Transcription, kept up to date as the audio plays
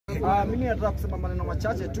Mimi nataka kusema maneno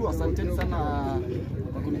machache tu. Asanteni sana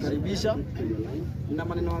kwa kunikaribisha. Nina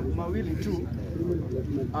maneno mawili tu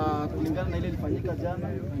kulingana na ile ilifanyika jana.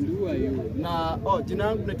 Na jina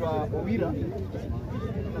langu naitwa Owira.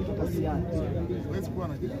 Natoka Siaya.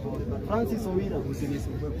 Francis Owira.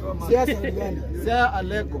 Siasa ni gani? Siaya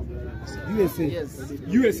Aleko. USA. Yes.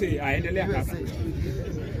 USA aendelea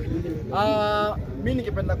hapa. Mimi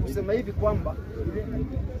ningependa kusema hivi kwamba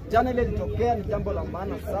jana ile litokea ni jambo la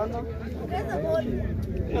maana sana.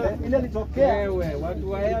 Ile litokea wewe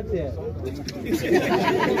watu wayate.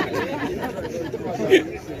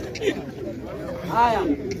 Haya.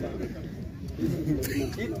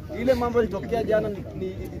 Ile mambo litokea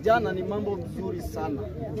jana ni mambo mzuri sana.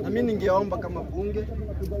 Na mimi ningeomba kama bunge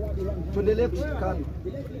tuendelee kushikana.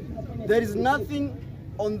 There is nothing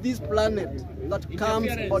on this planet that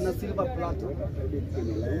comes on a silver platter.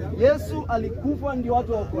 Yesu alikufa ndio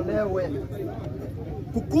watu waokolewe.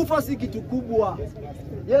 Kukufa si kitu kubwa.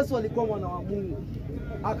 Yesu alikuwa mwana wa Mungu.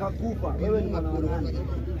 Akakufa. Wewe ni mwana wa nani?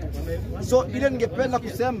 So ile ningependa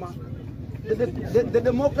kusema the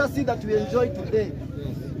democracy that we enjoy today,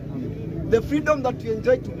 the freedom that we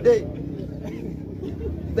enjoy today,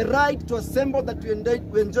 the right to assemble that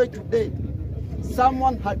we enjoy today,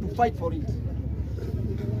 someone had to fight for it.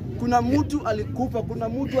 Kuna mtu alikufa, kuna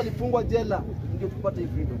mtu alifungwa jela ndio tupate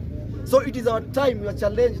freedom. So it is our time, we are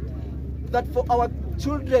challenged that for our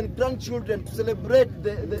children, grandchildren to celebrate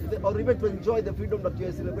or even to enjoy the freedom that we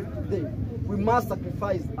are celebrating today, we must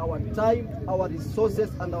sacrifice our time, our resources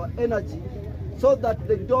and our energy so that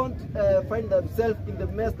they don't find themselves in the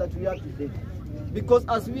mess that we are today. Because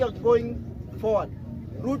as we are going forward,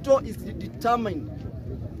 Ruto is determined,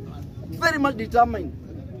 very much determined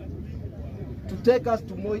to take us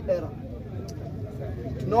to Moi era.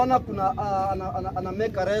 Tunaona kuna ana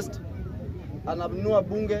make arrest, ananunua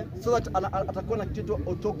bunge so that atakuwa na kitu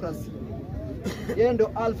autocracy. Yeye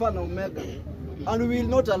ndio alpha na omega and we will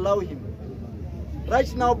not allow him.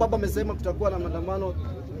 Right now baba amesema kutakuwa na maandamano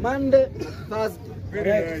Monday, Thursday.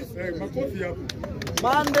 Very nice. Makofi hapo.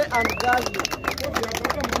 Monday and Thursday.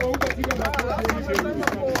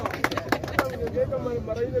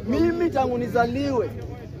 Mimi tangu nizaliwe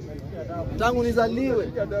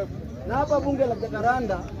na hapa bunge la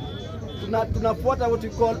Jakaranda tunafuata what we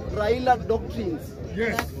call Raila doctrines.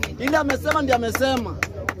 Yes. Ile amesema ndiye amesema.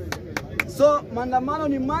 So maandamano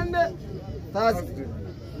ni Monday, Thursday.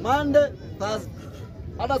 Monday, Thursday.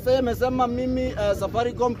 Hata sasa amesema mimi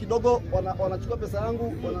Safaricom kidogo wanachukua pesa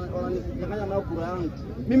yangu, wananyang'anya nao kura yangu.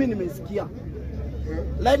 Mimi nimesikia.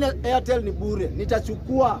 Line Airtel ni bure,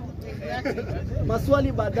 nitachukua.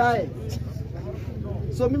 Maswali baadaye.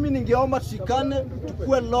 So mimi ningeomba tushikane,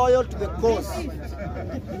 tukue loyal to the cause.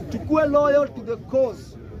 Tukue loyal to the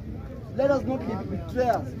cause. Let us not be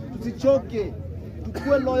betrayers. Tusichoke.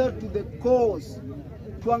 Tukue loyal to the cause.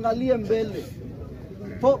 Tuangalie mbele.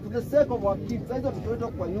 For the sake of our kids. Sasa tutoto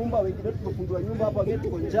kwa nyumba, wengine tukufundua nyumba hapa, wengine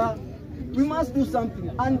tuko njaa. We must do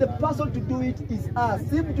something and the person to do it is us.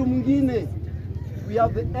 Si mtu mwingine. We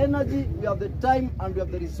have the energy, we have the time and we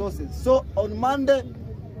have the resources. So on Monday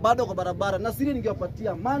bado kwa barabara. Na siri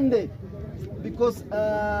ningewapatia Monday because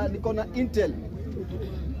niko na intel.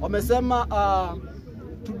 Wamesema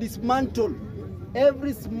to dismantle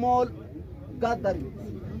every small gathering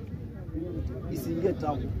isiingie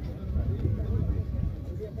town.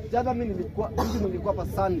 Jana mimi nilikuwa hapa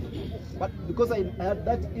Sunday, but because I had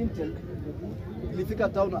that intel, nilifika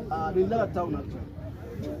town, nilala town atu.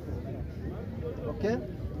 Okay?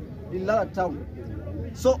 Nilala town.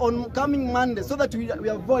 So on coming Monday, so that we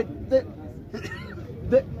avoid the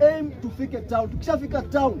aim to fika town. Tukishafika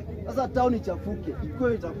town, sasa town ichafuke,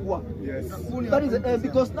 ikuwe itakuwa. Yes. That is the aim,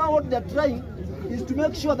 because now what they are trying is to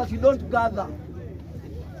make sure that we don't gather.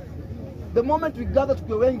 The moment we gather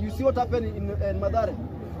to wengi, you see what happened in Madare.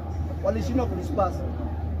 Walishindwa kudisperse.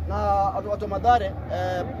 Na watu Madare,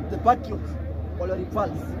 the patriots wale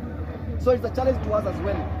repulse. So it's a challenge to us as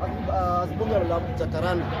well as bunge la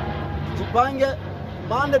Jakaranda. Tupange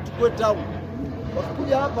Monday tukue town.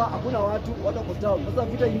 Wakikuja hapa hakuna watu wako town. Sasa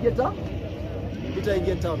vita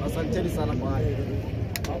ingie town. Asanteni sana kwa haya.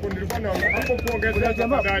 Hapo nilifanya hapo kuongezea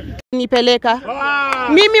tafadhali. Nipeleka.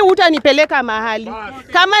 Mimi utanipeleka mahali.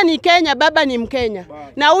 Kama ni Kenya, baba ni Mkenya.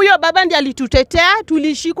 Na huyo baba ndiye alitutetea,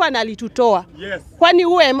 tulishikwa na alitutoa. Yes. Kwani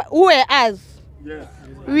uwe as. Yes.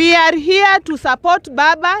 We are here to support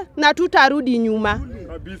baba na tutarudi nyuma.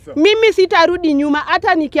 Kabisa. Mimi sitarudi nyuma,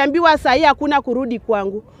 hata nikiambiwa sahi hakuna kurudi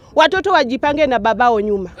kwangu. Watoto wajipange na babao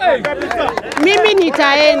nyuma. Kabisa. Mimi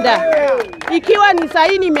nitaenda. Ikiwa ni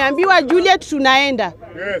sahi nimeambiwa Juliet tunaenda.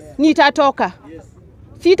 Yes. Nitatoka.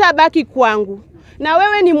 Sitabaki kwangu. Na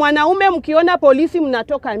wewe ni mwanaume, mkiona polisi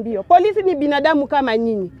mnatoka mbio. Polisi ni binadamu kama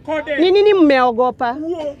nyinyi. Ni nini mmeogopa?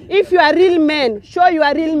 If you are real men, show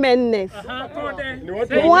your real manness.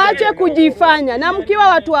 Muache kujifanya. Na mkiwa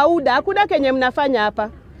watu wa UDA, hakuna kenye mnafanya hapa.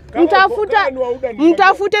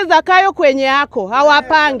 Mtafute Zakayo kwenye yako,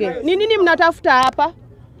 hawapange. Ni nini mnatafuta hapa?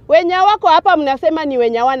 Wenye wako hapa mnasema ni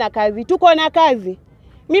wenye wana kazi. Tuko na kazi.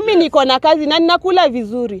 Mimi niko na kazi na ninakula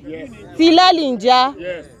vizuri. Silali njaa.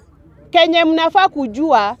 Kenye mnafaa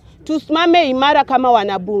kujua, tusimame imara kama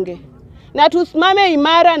wanabunge. Na tusimame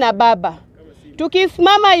imara na baba.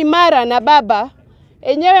 Tukisimama imara na baba,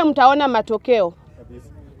 enyewe mtaona matokeo.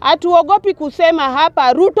 Hatuogopi kusema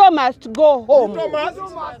hapa, Ruto must go home.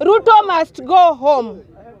 Ruto must go home.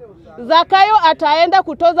 Zakayo ataenda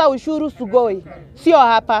kutoza ushuru Sugoi. Sio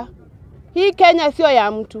hapa. Hii Kenya sio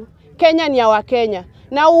ya mtu. Kenya ni ya Wakenya.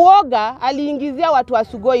 Na uoga aliingizia watu wa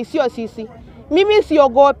Sugoi, sio sisi. Mimi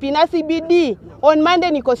siogopi na CBD. On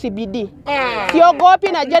Monday niko CBD.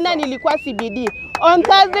 Siogopi na jana nilikuwa CBD. On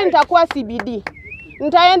Thursday nitakuwa CBD.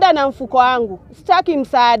 Nitaenda na mfuko wangu. Sitaki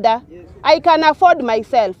msaada. I can afford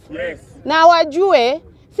myself. Na wajue,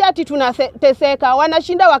 si ati tunateseka.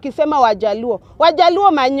 Wanashinda wakisema Wajaluo.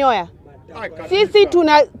 Wajaluo manyoya. Sisi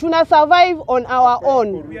tuna survive on our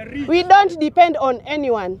own. We don't depend on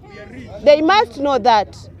anyone. They must know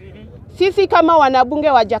that. Sisi kama wanabunge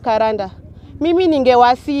wa Jakaranda, mimi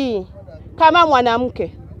ningewasii kama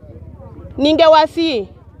mwanamke. Ningewasii.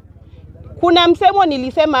 Kuna msemo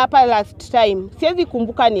nilisema hapa last time. Siwezi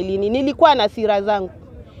kumbuka ni lini. Nilikuwa na sira zangu.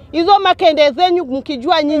 Hizo makende zenyu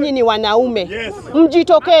mkijua nyinyi ni wanaume.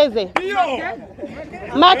 Mjitokeze.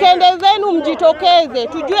 Makende zenu mjitokeze.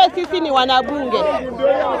 Tujue sisi ni wanabunge.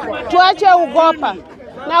 Tuache ugopa.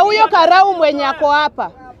 Na huyo karau mwenye ako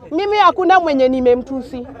hapa, mimi hakuna mwenye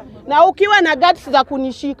nimemtusi. Na ukiwa na guts za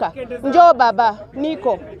kunishika, njoo baba,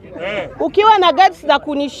 niko. Ukiwa na guts za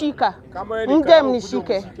kunishika, mje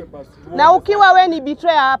mnishike. Na ukiwa we ni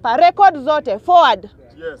betrayer hapa, record zote forward.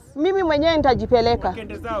 Mimi mwenyewe nitajipeleka.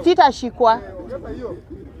 Sitashikwa.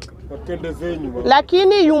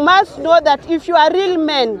 Lakini you must know that if you are real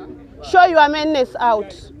men, show your manness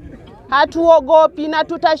out. Hatuogopi na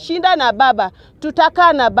tutashinda na baba.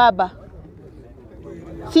 Tutakaa na baba.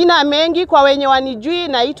 Sina mengi, kwa wenye wanijui,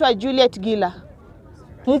 naitwa Juliet Gila.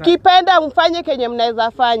 Mkipenda mfanye kenye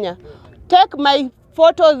mnaweza fanya. Take my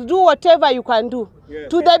photos, do whatever you can do.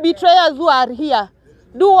 To the betrayers who are here,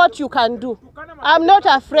 do what you can do. I'm not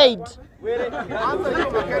afraid.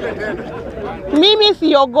 Mimi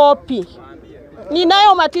siogopi.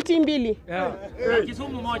 Ninayo matiti mbili.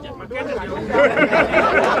 Kisumu moja.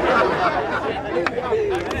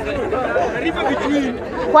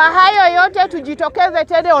 Kwa hayo yote tujitokeze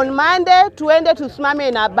tena on Monday, tuende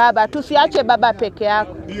tusimame na baba. Tusiache baba peke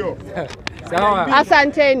yako. Sawa.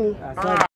 Asanteni.